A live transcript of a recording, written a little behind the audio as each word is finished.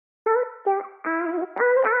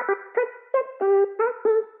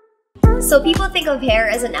So people think of hair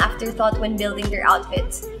as an afterthought when building their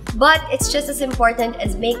outfits. But it's just as important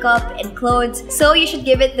as makeup and clothes, so you should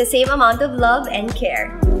give it the same amount of love and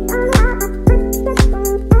care.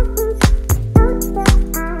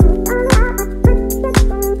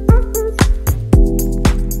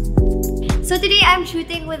 So today I'm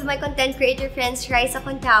shooting with my content creator friends Raiza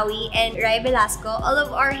Contawi and Ry Velasco. All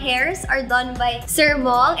of our hairs are done by Sir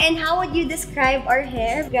Mong. And how would you describe our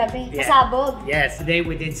hair? Grabe, kasabog. Yes, today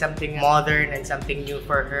we did something modern and something new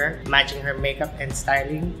for her, matching her makeup and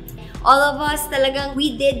styling. All of us talagang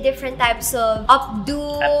we did different types of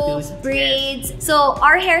updos, braids. Yes. So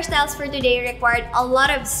our hairstyles for today required a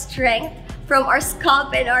lot of strength from our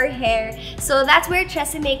scalp and our hair. So that's where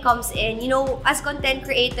Tresemme comes in. You know, as content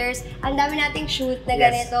creators, ang dami nating shoot na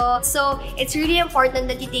ganito. So it's really important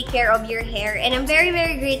that you take care of your hair. And I'm very,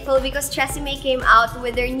 very grateful because Tresemme came out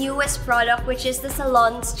with their newest product, which is the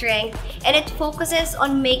salon-strong. And it focuses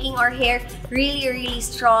on making our hair really, really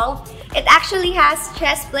strong. It actually has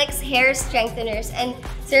Tresflex hair strengtheners. And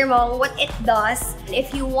Sir Mong, what it does,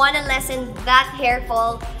 if you want to lessen that hair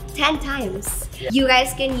fall 10 times, you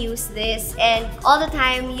guys can use this, and all the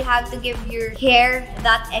time you have to give your hair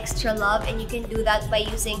that extra love, and you can do that by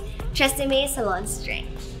using Tresemme salon-strong.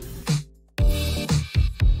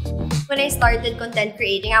 When I started content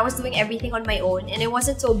creating, I was doing everything on my own and I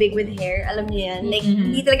wasn't so big with hair. Alam niyo yan. Like,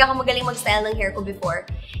 hindi talaga ako magaling mag-style ng hair ko before.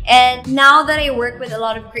 And now that I work with a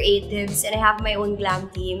lot of creatives and I have my own glam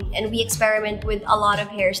team and we experiment with a lot of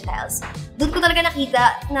hairstyles, doon ko talaga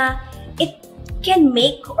nakita na it can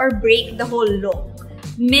make or break the whole look.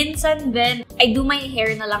 Minsan din, I do my hair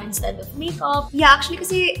na lang instead of makeup. Yeah, actually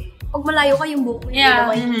kasi pag malayo ka yung buhok mo, hindi mo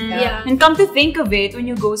makikita. And come to think of it, when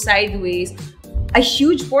you go sideways, a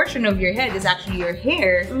huge portion of your head is actually your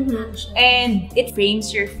hair. And it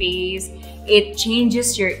frames your face. It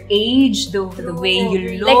changes your age, the way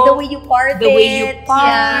you look. Like the way you part the way you part.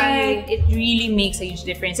 Yeah. It really makes a huge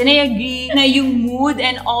difference. And I agree na yung mood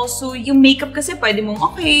and also yung makeup kasi pwede mong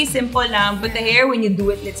okay, simple lang. But the hair, when you do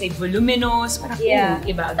it, let's say voluminous, parang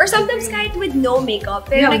iba. Or sometimes kahit with no makeup,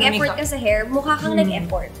 pero nag-effort ka sa hair, mukha kang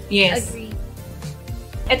nag-effort. Yes. Agree.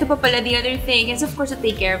 Ito pa pala, the other thing is of course to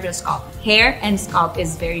take care of your scalp. Hair and scalp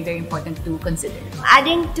is very, very important to consider.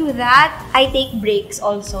 Adding to that, I take breaks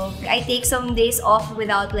also. I take some days off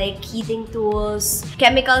without like heating tools,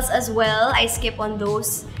 chemicals as well. I skip on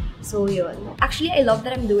those. So yun. Actually, I love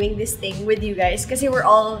that I'm doing this thing with you guys kasi we're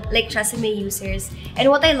all like Tresemme users. And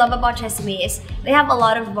what I love about Tresemme is they have a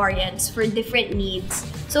lot of variants for different needs.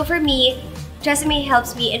 So for me, Tresemme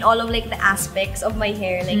helps me in all of like the aspects of my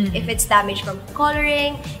hair. Like if it's damaged from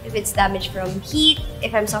coloring, if it's damaged from heat,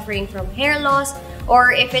 if I'm suffering from hair loss,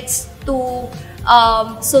 or if it's too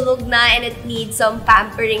sunog na and it needs some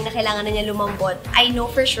pampering na kailangan na niya lumambot. I know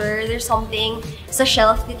for sure there's something sa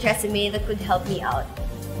shelf ni Tresemme that could help me out.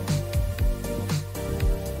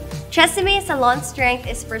 Tresemme Salon Strength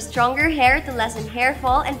is for stronger hair to lessen hair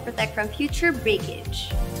fall and protect from future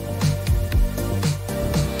breakage.